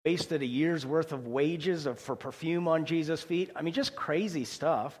wasted a year's worth of wages for perfume on Jesus' feet. I mean, just crazy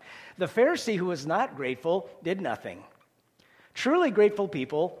stuff. The Pharisee who was not grateful did nothing. Truly grateful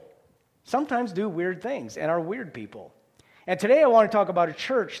people sometimes do weird things and are weird people. And today I want to talk about a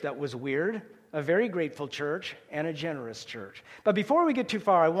church that was weird, a very grateful church, and a generous church. But before we get too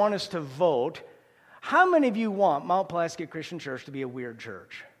far, I want us to vote. How many of you want Mount Pulaski Christian Church to be a weird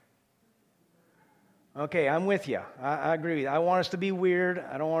church? Okay, I'm with you. I agree with you. I want us to be weird.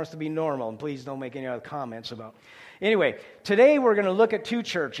 I don't want us to be normal. And please don't make any other comments about. Anyway, today we're going to look at two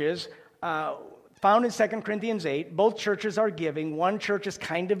churches found in 2 Corinthians 8. Both churches are giving. One church is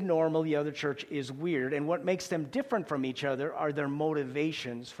kind of normal. The other church is weird. And what makes them different from each other are their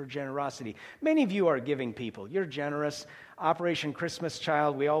motivations for generosity. Many of you are giving people. You're generous. Operation Christmas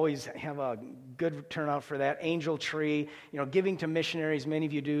Child, we always have a good turnout for that. Angel Tree, giving to missionaries, many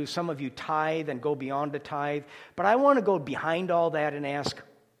of you do. Some of you tithe and go beyond the tithe. But I want to go behind all that and ask,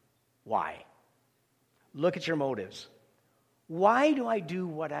 why? Look at your motives. Why do I do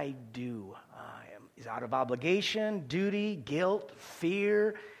what I do? Is it out of obligation, duty, guilt,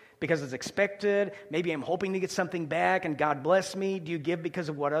 fear? Because it's expected? Maybe I'm hoping to get something back and God bless me. Do you give because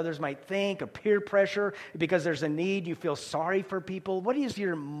of what others might think, of peer pressure? Because there's a need, you feel sorry for people? What is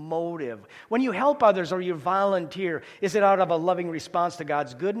your motive? When you help others or you volunteer, is it out of a loving response to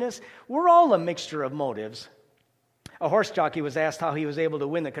God's goodness? We're all a mixture of motives. A horse jockey was asked how he was able to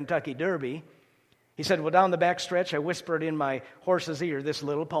win the Kentucky Derby. He said, well, down the back stretch, I whispered in my horse's ear this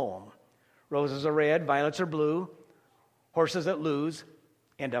little poem. Roses are red, violets are blue, horses that lose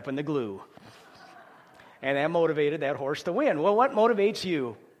end up in the glue. And that motivated that horse to win. Well, what motivates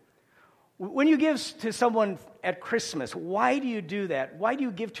you? When you give to someone at Christmas, why do you do that? Why do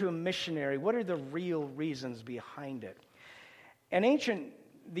you give to a missionary? What are the real reasons behind it? And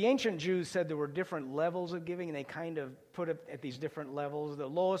the ancient Jews said there were different levels of giving, and they kind of put it at these different levels. The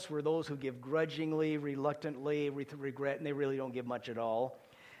lowest were those who give grudgingly, reluctantly, with regret, and they really don't give much at all.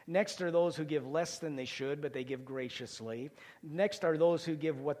 Next are those who give less than they should, but they give graciously. Next are those who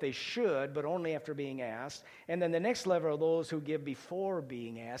give what they should, but only after being asked. And then the next level are those who give before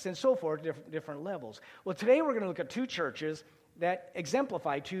being asked, and so forth, different levels. Well, today we're going to look at two churches that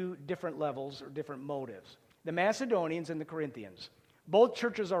exemplify two different levels or different motives. The Macedonians and the Corinthians. Both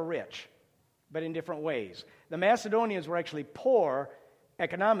churches are rich, but in different ways. The Macedonians were actually poor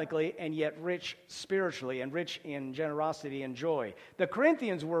economically and yet rich spiritually and rich in generosity and joy. The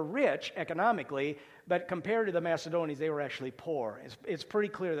Corinthians were rich economically, but compared to the Macedonians, they were actually poor. It's pretty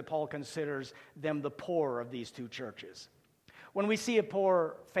clear that Paul considers them the poor of these two churches. When we see a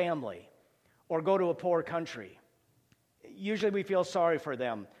poor family or go to a poor country, usually we feel sorry for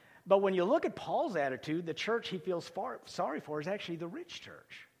them. But when you look at Paul's attitude, the church he feels sorry for is actually the rich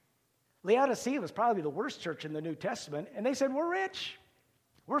church. Laodicea was probably the worst church in the New Testament, and they said, we're rich.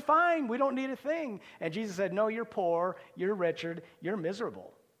 We're fine. We don't need a thing. And Jesus said, no, you're poor, you're wretched, you're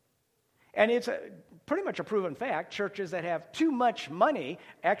miserable. And it's pretty much a proven fact. Churches that have too much money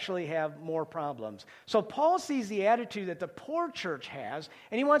actually have more problems. So Paul sees the attitude that the poor church has,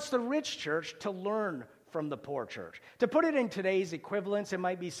 and he wants the rich church to learn from the poor church. To put it in today's equivalence, it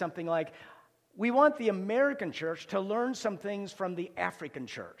might be something like, we want the American church to learn some things from the African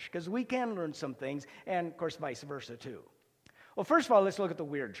church, because we can learn some things, and of course vice versa too. Well, first of all, let's look at the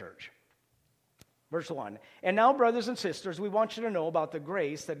weird church. Verse 1, and now, brothers and sisters, we want you to know about the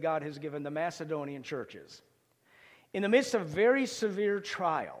grace that God has given the Macedonian churches. In the midst of very severe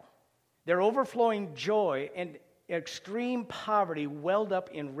trial, their overflowing joy and extreme poverty welled up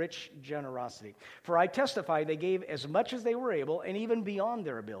in rich generosity. For I testify they gave as much as they were able and even beyond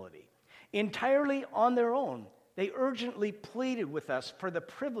their ability. Entirely on their own, they urgently pleaded with us for the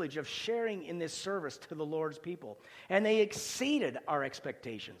privilege of sharing in this service to the Lord's people. And they exceeded our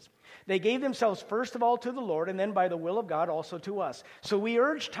expectations. They gave themselves first of all to the Lord, and then by the will of God also to us. So we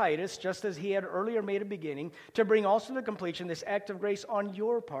urge Titus, just as he had earlier made a beginning, to bring also to completion this act of grace on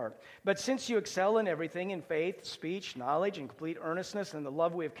your part. But since you excel in everything, in faith, speech, knowledge, and complete earnestness, and the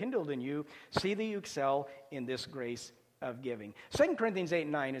love we have kindled in you, see that you excel in this grace of giving. 2 Corinthians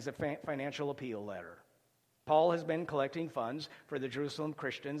 8:9 is a financial appeal letter. Paul has been collecting funds for the Jerusalem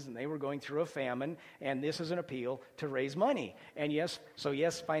Christians, and they were going through a famine, and this is an appeal to raise money. And yes,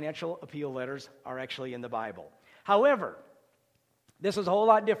 financial appeal letters are actually in the Bible. However, this is a whole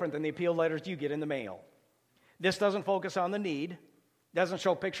lot different than the appeal letters you get in the mail. This doesn't focus on the need, doesn't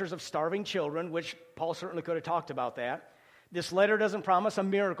show pictures of starving children, which Paul certainly could have talked about that. This letter doesn't promise a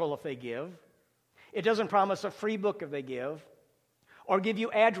miracle if they give. It doesn't promise a free book if they give, or give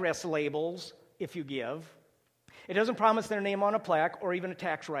you address labels if you give. It doesn't promise their name on a plaque or even a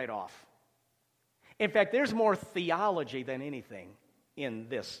tax write-off. In fact, there's more theology than anything in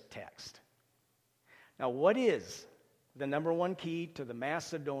this text. Now, what is the number one key to the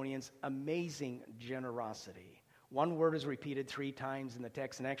Macedonians' amazing generosity? One word is repeated 3 times in the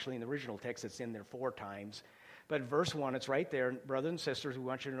text, and actually in the original text it's in there 4 times. But verse 1, it's right there. Brothers and sisters, we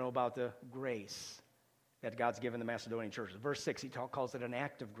want you to know about the grace that God's given the Macedonian churches. Verse 6, he calls it an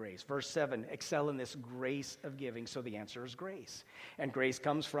act of grace. Verse 7, excel in this grace of giving. So the answer is grace. And grace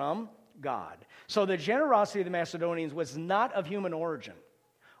comes from God. So the generosity of the Macedonians was not of human origin.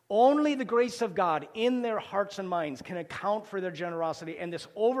 Only the grace of God in their hearts and minds can account for their generosity and this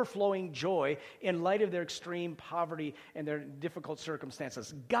overflowing joy in light of their extreme poverty and their difficult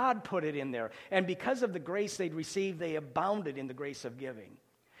circumstances. God put it in there. And because of the grace they'd received, they abounded in the grace of giving.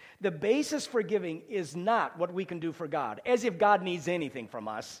 The basis for giving is not what we can do for God, as if God needs anything from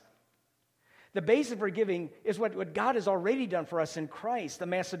us. The basis for giving is what God has already done for us in Christ. The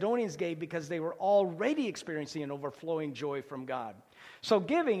Macedonians gave because they were already experiencing an overflowing joy from God. So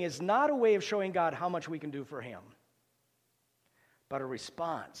giving is not a way of showing God how much we can do for Him, but a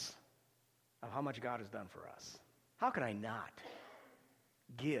response of how much God has done for us. How can I not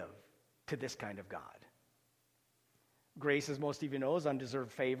give to this kind of God? Grace, as most of you know, is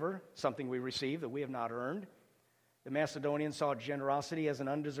undeserved favor, something we receive that we have not earned. The Macedonians saw generosity as an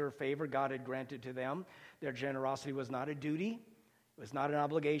undeserved favor God had granted to them. Their generosity was not a duty. It was not an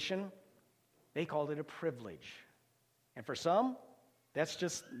obligation. They called it a privilege. And for some, that's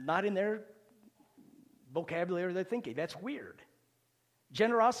just not in their vocabulary or their thinking. That's weird.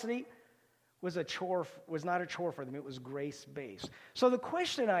 Generosity was not a chore for them. It was grace-based. So the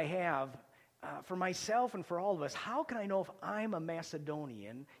question I have for myself and for all of us, how can I know if I'm a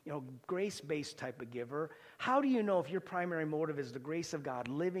Macedonian, grace-based type of giver? How do you know if your primary motive is the grace of God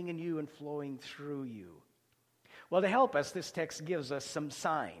living in you and flowing through you? Well, to help us, this text gives us some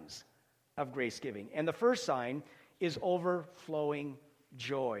signs of grace giving. And the first sign is overflowing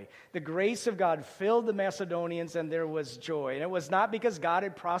joy. The grace of God filled the Macedonians and there was joy. And it was not because God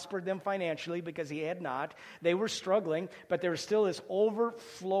had prospered them financially, because He had not. They were struggling, but there was still this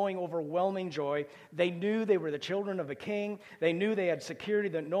overflowing, overwhelming joy. They knew they were the children of a king. They knew they had security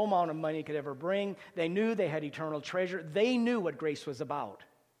that no amount of money could ever bring. They knew they had eternal treasure. They knew what grace was about.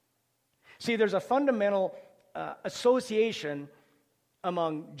 See, there's a fundamental association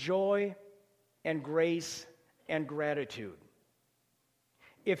among joy and grace and gratitude.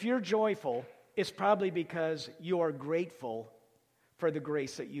 If you're joyful, it's probably because you are grateful for the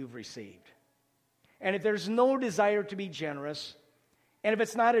grace that you've received. And if there's no desire to be generous, and if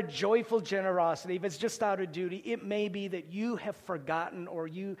it's not a joyful generosity, if it's just out of duty, it may be that you have forgotten or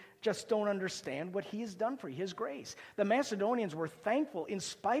you just don't understand what He has done for you, His grace. The Macedonians were thankful in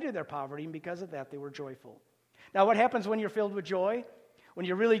spite of their poverty, and because of that, they were joyful. Now, what happens when you're filled with joy? When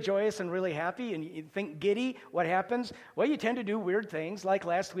you're really joyous and really happy and you think giddy, what happens? Well, you tend to do weird things. Like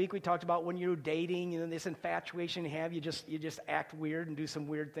last week we talked about when you're dating, this infatuation you have, you just act weird and do some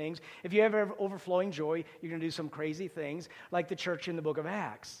weird things. If you have overflowing joy, you're going to do some crazy things, like the church in the book of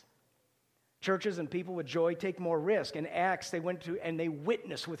Acts. Churches and people with joy take more risk. In Acts, they went to and they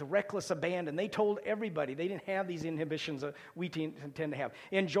witnessed with reckless abandon. They told everybody. They didn't have these inhibitions that we tend to have.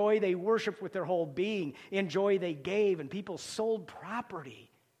 In joy, they worshiped with their whole being. In joy, they gave, and people sold property.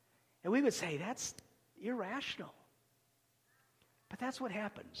 And we would say, that's irrational. But that's what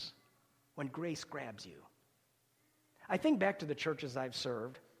happens when grace grabs you. I think back to the churches I've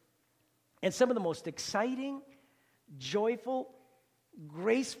served, and some of the most exciting, joyful,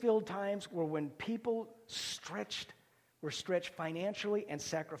 grace-filled times were when people were stretched financially and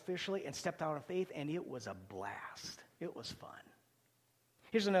sacrificially and stepped out in faith, and it was a blast. It was fun.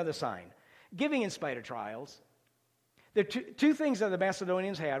 Here's another sign. Giving in spite of trials. The two things that the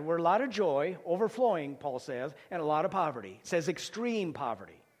Macedonians had were a lot of joy, overflowing, Paul says, and a lot of poverty. It says extreme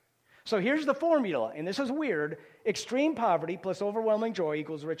poverty. So here's the formula, and this is weird. Extreme poverty plus overwhelming joy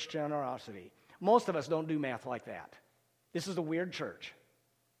equals rich generosity. Most of us don't do math like that. This is a weird church.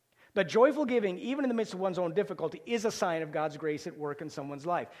 But joyful giving, even in the midst of one's own difficulty, is a sign of God's grace at work in someone's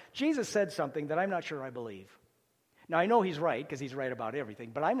life. Jesus said something that I'm not sure I believe. Now, I know He's right, because He's right about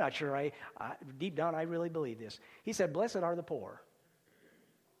everything, but I'm not sure deep down, I really believe this. He said, blessed are the poor.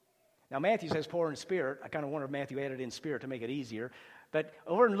 Now, Matthew says poor in spirit. I kind of wonder if Matthew added in spirit to make it easier. But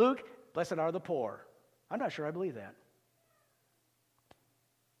over in Luke, blessed are the poor. I'm not sure I believe that.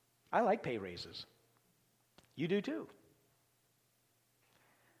 I like pay raises. You do too.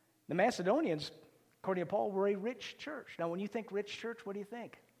 The Macedonians, according to Paul, were a rich church. Now, when you think rich church, what do you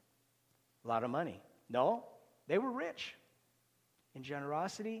think? A lot of money. No, they were rich in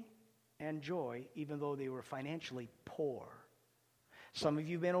generosity and joy, even though they were financially poor. Some of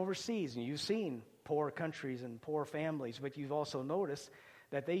you have been overseas and you've seen poor countries and poor families, but you've also noticed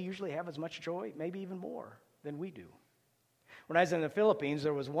that they usually have as much joy, maybe even more, than we do. When I was in the Philippines,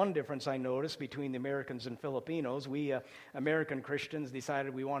 there was one difference I noticed between the Americans and Filipinos. We American Christians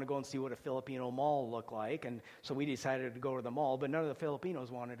decided we want to go and see what a Filipino mall looked like, and so we decided to go to the mall, but none of the Filipinos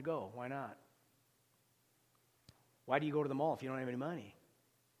wanted to go. Why not? Why do you go to the mall if you don't have any money?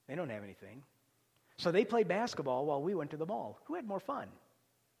 They don't have anything. So they played basketball while we went to the mall. Who had more fun?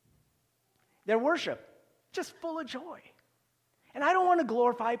 Their worship, just full of joy. And I don't want to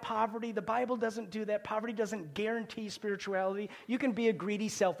glorify poverty. The Bible doesn't do that. Poverty doesn't guarantee spirituality. You can be a greedy,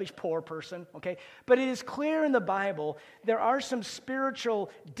 selfish, poor person, okay? But it is clear in the Bible there are some spiritual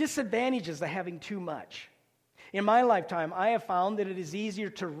disadvantages to having too much. In my lifetime, I have found that it is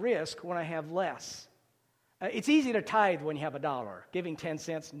easier to risk when I have less. It's easy to tithe when you have $1. Giving 10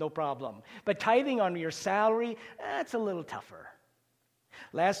 cents, no problem. But tithing on your salary, that's a little tougher.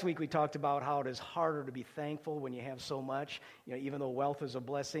 Last week we talked about how it is harder to be thankful when you have so much, even though wealth is a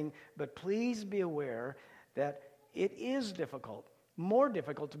blessing. But please be aware that it is difficult, more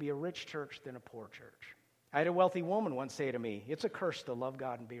difficult to be a rich church than a poor church. I had a wealthy woman once say to me, "It's a curse to love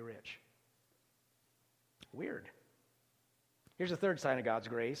God and be rich." Weird. Here's a third sign of God's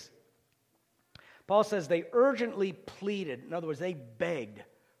grace. Paul says they urgently pleaded, in other words, they begged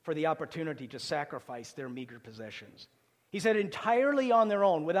for the opportunity to sacrifice their meager possessions. He said entirely on their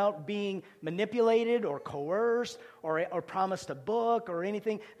own, without being manipulated or coerced or promised a book or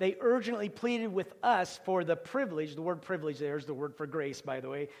anything. They urgently pleaded with us for the privilege. The word privilege there is the word for grace, by the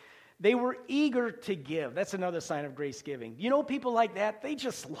way. They were eager to give. That's another sign of grace giving. You know people like that? They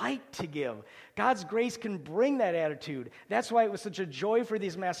just like to give. God's grace can bring that attitude. That's why it was such a joy for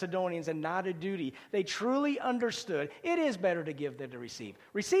these Macedonians and not a duty. They truly understood it is better to give than to receive.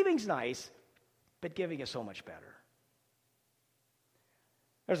 Receiving's nice, but giving is so much better.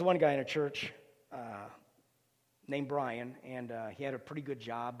 There's one guy in a church named Brian, and he had a pretty good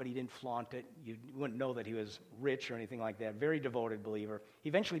job, but he didn't flaunt it. You wouldn't know that he was rich or anything like that. Very devoted believer. He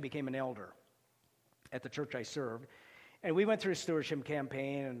eventually became an elder at the church I served. And we went through a stewardship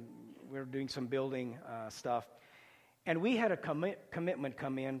campaign, and we were doing some building stuff. And we had a commitment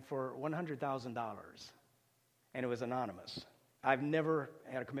come in for $100,000, and it was anonymous. I've never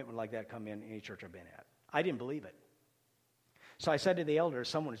had a commitment like that come in any church I've been at. I didn't believe it. So I said to the elders,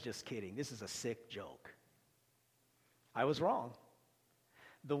 "Someone's just kidding. This is a sick joke." I was wrong.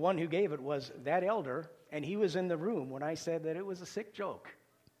 The one who gave it was that elder, and he was in the room when I said that it was a sick joke.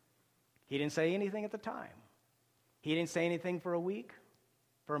 He didn't say anything at the time. He didn't say anything for a week,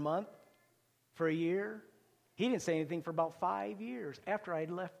 for a month, for a year. He didn't say anything for about 5 years after I'd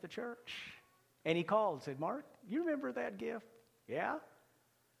left the church. And he called and said, "Mark, you remember that gift?" "Yeah."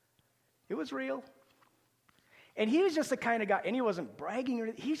 It was real. And he was just the kind of guy, and he wasn't bragging or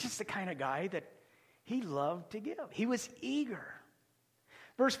anything. He was just the kind of guy that he loved to give. He was eager.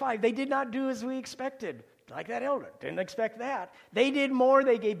 Verse 5, they did not do as we expected. Like that elder, didn't expect that. They did more.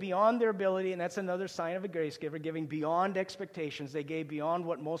 They gave beyond their ability, and that's another sign of a grace giver, giving beyond expectations. They gave beyond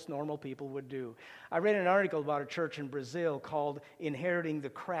what most normal people would do. I read an article about a church in Brazil called Inheriting the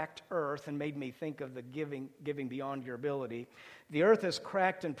Cracked Earth, and made me think of the giving beyond your ability. The earth is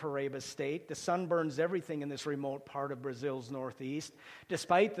cracked in Paraíba state. The sun burns everything in this remote part of Brazil's northeast.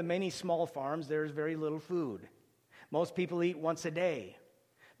 Despite the many small farms, there is very little food. Most people eat once a day.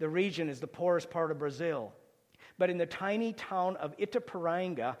 The region is the poorest part of Brazil. But in the tiny town of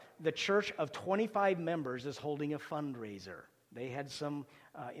Itapirainga, the church of 25 members is holding a fundraiser. They had some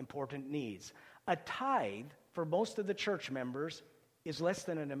important needs. A tithe for most of the church members is less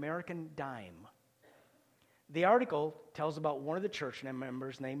than an American dime. The article tells about one of the church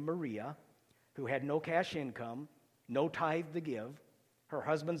members named Maria, who had no cash income, no tithe to give. Her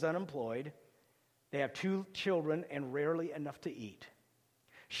husband's unemployed. They have 2 children and rarely enough to eat.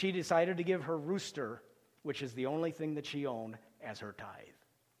 She decided to give her rooster, which is the only thing that she owned, as her tithe.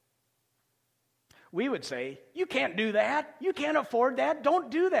 We would say, "You can't do that. You can't afford that. Don't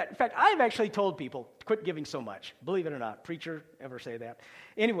do that." In fact, I've actually told people, quit giving so much. Believe it or not. Preacher ever say that?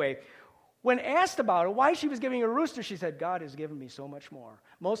 Anyway, when asked about it, why she was giving a rooster, she said, "God has given me so much more."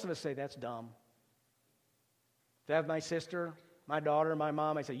 Most of us say, "That's dumb." If I have my sister, my daughter, my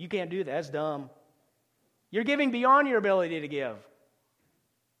mom, I say, "You can't do that. That's dumb. You're giving beyond your ability to give."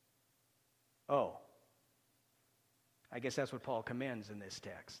 Oh. I guess that's what Paul commends in this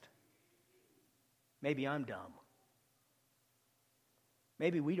text. Maybe I'm dumb.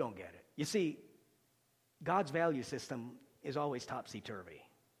 Maybe we don't get it. You see, God's value system is always topsy-turvy.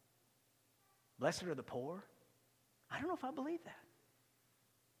 Blessed are the poor? I don't know if I believe that.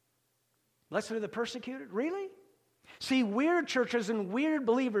 Blessed are the persecuted? Really? See, weird churches and weird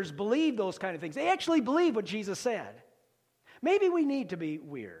believers believe those kind of things. They actually believe what Jesus said. Maybe we need to be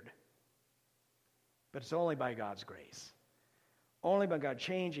weird, but it's only by God's grace. Only by God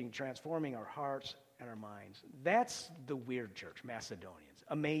changing, transforming our hearts and our minds. That's the weird church, Macedonians.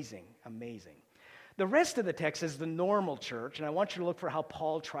 Amazing, amazing. The rest of the text is the normal church, and I want you to look for how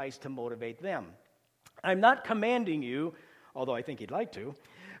Paul tries to motivate them. I'm not commanding you, although I think he'd like to,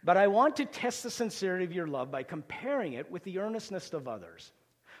 but I want to test the sincerity of your love by comparing it with the earnestness of others.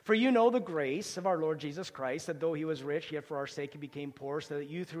 For you know the grace of our Lord Jesus Christ, that though he was rich, yet for our sake he became poor, so that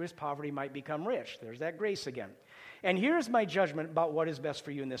you through his poverty might become rich. There's that grace again. And here's my judgment about what is best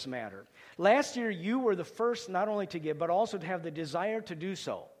for you in this matter. Last year you were the first not only to give, but also to have the desire to do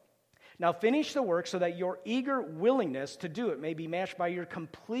so. Now finish the work so that your eager willingness to do it may be matched by your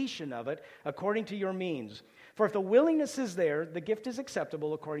completion of it according to your means. For if the willingness is there, the gift is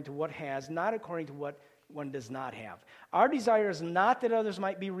acceptable according to what has, not according to what one does not have. Our desire is not that others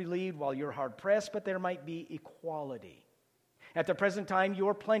might be relieved while you're hard-pressed, but there might be equality. At the present time,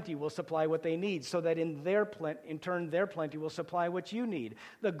 your plenty will supply what they need, so that in turn their plenty will supply what you need.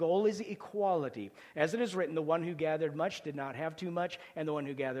 The goal is equality. As it is written, the one who gathered much did not have too much, and the one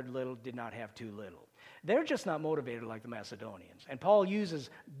who gathered little did not have too little. They're just not motivated like the Macedonians. And Paul uses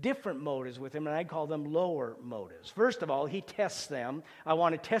different motives with them, and I call them lower motives. First of all, he tests them. I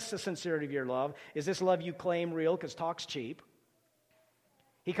want to test the sincerity of your love. Is this love you claim real? Because talk's cheap.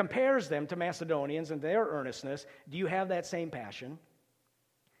 He compares them to Macedonians and their earnestness. Do you have that same passion?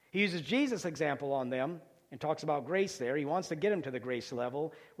 He uses Jesus' example on them and talks about grace there. He wants to get them to the grace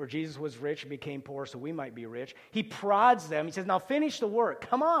level where Jesus was rich and became poor so we might be rich. He prods them. He says, now finish the work.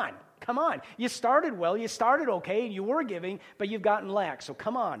 Come on. Come on. You started well. You started okay. You were giving, but you've gotten lax. So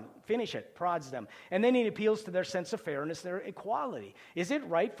come on. Finish it. Prods them. And then he appeals to their sense of fairness, their equality. Is it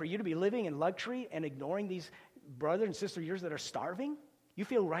right for you to be living in luxury and ignoring these brother and sister of yours that are starving? You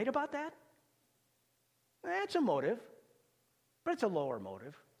feel right about that? That's a motive, but it's a lower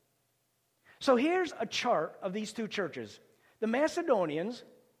motive. So here's a chart of these two churches. The Macedonians,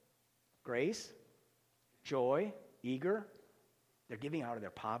 grace, joy, eager. They're giving out of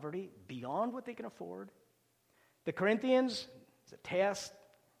their poverty beyond what they can afford. The Corinthians, it's a test,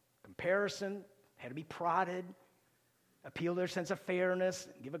 comparison, had to be prodded, appeal to their sense of fairness,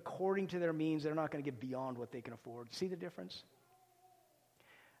 give according to their means. They're not going to give beyond what they can afford. See the difference?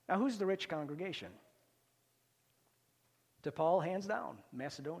 Now, who's the rich congregation? To Paul, hands down,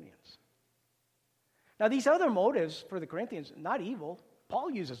 Macedonians. Now, these other motives for the Corinthians, not evil.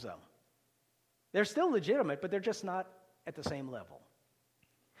 Paul uses them. They're still legitimate, but they're just not at the same level.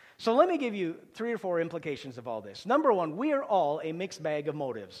 So let me give you 3 or 4 implications of all this. Number one, we are all a mixed bag of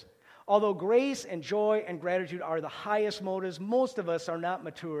motives. Although grace and joy and gratitude are the highest motives, most of us are not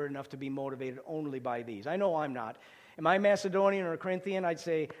mature enough to be motivated only by these. I know I'm not. Am I Macedonian or Corinthian? I'd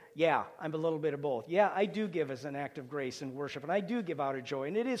say, yeah, I'm a little bit of both. Yeah, I do give as an act of grace and worship, and I do give out of joy,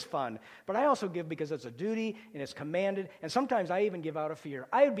 and it is fun. But I also give because it's a duty, and it's commanded, and sometimes I even give out of fear.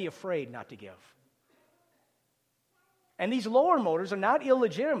 I would be afraid not to give. And these lower motives are not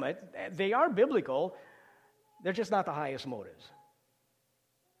illegitimate. They are biblical. They're just not the highest motives.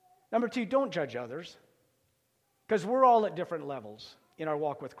 Number 2, don't judge others, because we're all at different levels in our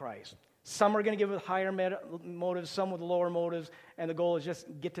walk with Christ. Some are going to give with higher motives, some with lower motives, and the goal is just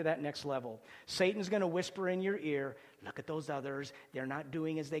get to that next level. Satan's going to whisper in your ear, look at those others. They're not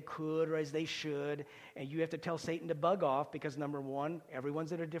doing as they could or as they should. And you have to tell Satan to bug off because, number 1,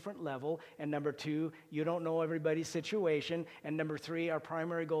 everyone's at a different level. And number 2, you don't know everybody's situation. And number 3, our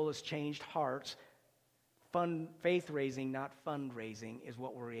primary goal is changed hearts. Faith-raising, not fundraising, is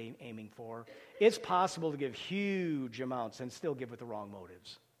what we're aiming for. It's possible to give huge amounts and still give with the wrong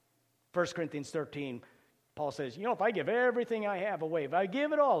motives. 1 Corinthians 13, Paul says, if I give everything I have away, if I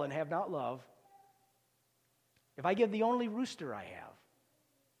give it all and have not love, if I give the only rooster I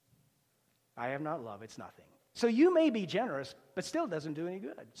have not love, it's nothing. So you may be generous, but still doesn't do any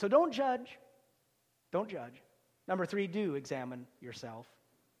good. So don't judge. Don't judge. Number 3, do examine yourself.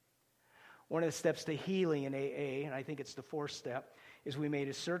 One of the steps to healing in AA, and I think it's the 4th step, is we made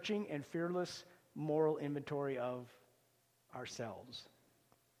a searching and fearless moral inventory of ourselves.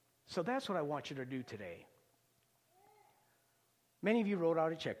 So that's what I want you to do today. Many of you wrote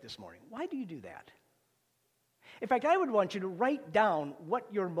out a check this morning. Why do you do that? In fact, I would want you to write down what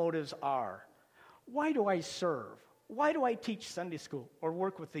your motives are. Why do I serve? Why do I teach Sunday school or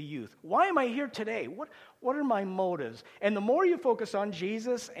work with the youth? Why am I here today? What are my motives? And the more you focus on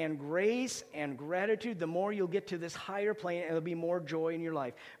Jesus and grace and gratitude, the more you'll get to this higher plane and there'll be more joy in your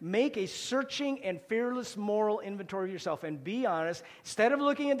life. Make a searching and fearless moral inventory of yourself and be honest. Instead of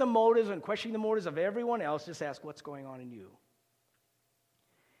looking at the motives and questioning the motives of everyone else, just ask what's going on in you.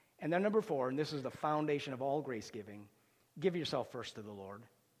 And then number 4, and this is the foundation of all grace giving, give yourself first to the Lord.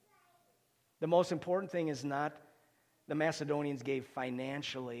 The most important thing is not the Macedonians gave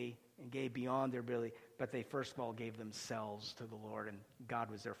financially and gave beyond their ability, but they first of all gave themselves to the Lord, and God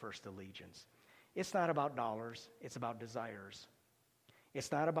was their first allegiance. It's not about dollars, it's about desires.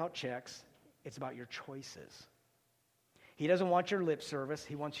 It's not about checks, it's about your choices. He doesn't want your lip service,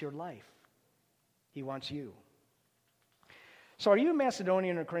 he wants your life. He wants you. So are you a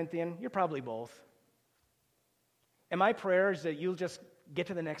Macedonian or Corinthian? You're probably both. And my prayer is that you'll just get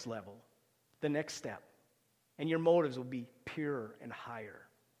to the next level, the next step. And your motives will be pure and higher.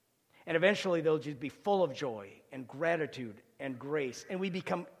 And eventually they'll just be full of joy and gratitude and grace. And we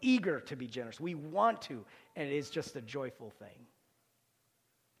become eager to be generous. We want to, and it is just a joyful thing.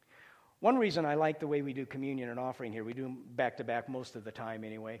 One reason I like the way we do communion and offering here, we do them back to back most of the time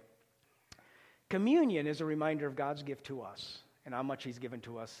anyway. Communion is a reminder of God's gift to us and how much he's given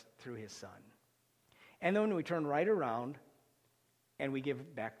to us through his Son. And then we turn right around and we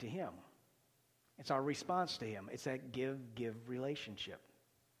give back to him. It's our response to him. It's that give relationship.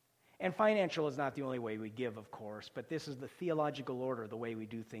 And financial is not the only way we give, of course, but this is the theological order, the way we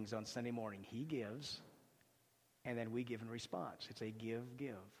do things on Sunday morning. He gives, and then we give in response. It's a give.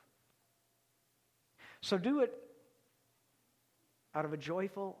 So do it out of a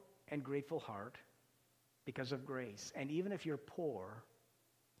joyful and grateful heart because of grace. And even if you're poor,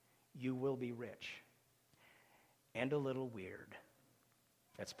 you will be rich and a little weird.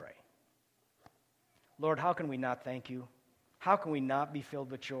 Let's pray. Lord, how can we not thank you? How can we not be filled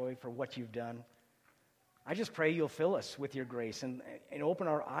with joy for what you've done? I just pray you'll fill us with your grace and open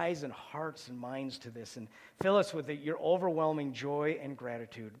our eyes and hearts and minds to this and fill us with your overwhelming joy and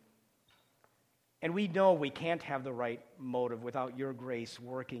gratitude. And we know we can't have the right motive without your grace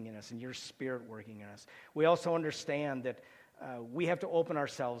working in us and your Spirit working in us. We also understand that we have to open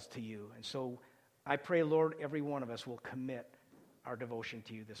ourselves to you. And so I pray, Lord, every one of us will commit our devotion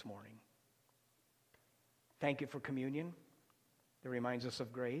to you this morning. Thank you for communion that reminds us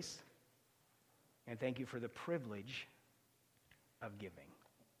of grace. And thank you for the privilege of giving.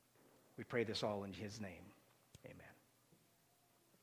 We pray this all in his name.